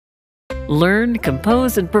Learn,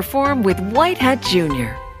 compose, and perform with White Hat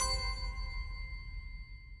Jr.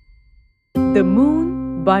 The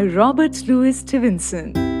Moon by Robert Louis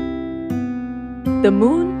Stevenson. The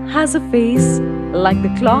moon has a face like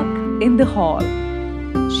the clock in the hall.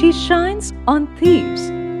 She shines on thieves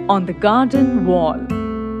on the garden wall,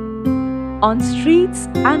 on streets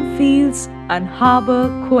and fields and harbor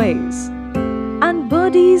quays, and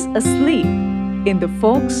birdies asleep in the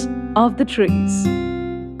forks of the trees.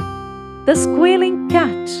 The squealing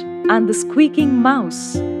cat and the squeaking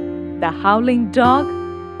mouse, the howling dog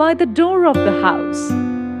by the door of the house,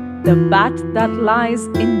 the bat that lies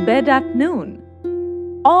in bed at noon,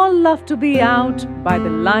 all love to be out by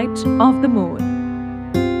the light of the moon.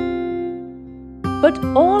 But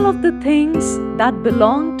all of the things that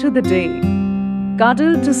belong to the day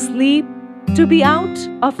cuddle to sleep to be out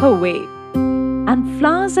of her way, and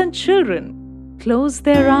flowers and children close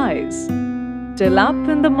their eyes till up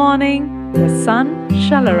in the morning the sun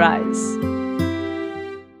shall arise.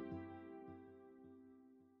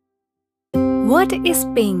 What is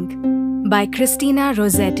Pink by Christina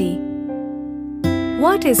Rossetti.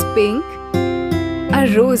 What is pink? A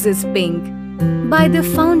rose is pink by the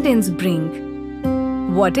fountain's brink.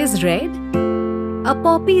 What is red? A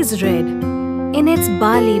poppy is red in its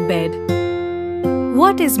barley bed.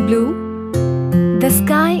 What is blue? The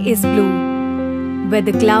sky is blue where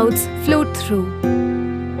the clouds float through.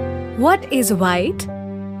 What is white?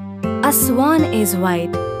 A swan is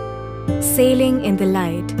white sailing in the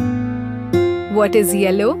light. What is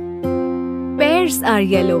yellow? Pears are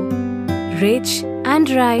yellow, rich and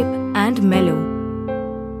ripe and mellow.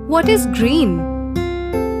 What is green?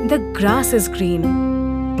 The grass is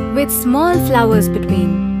green with small flowers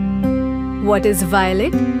between. What is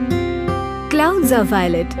violet? Clouds are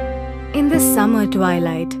violet in the summer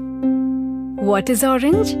twilight. What is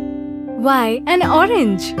orange? Why, an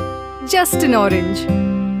orange, just an orange.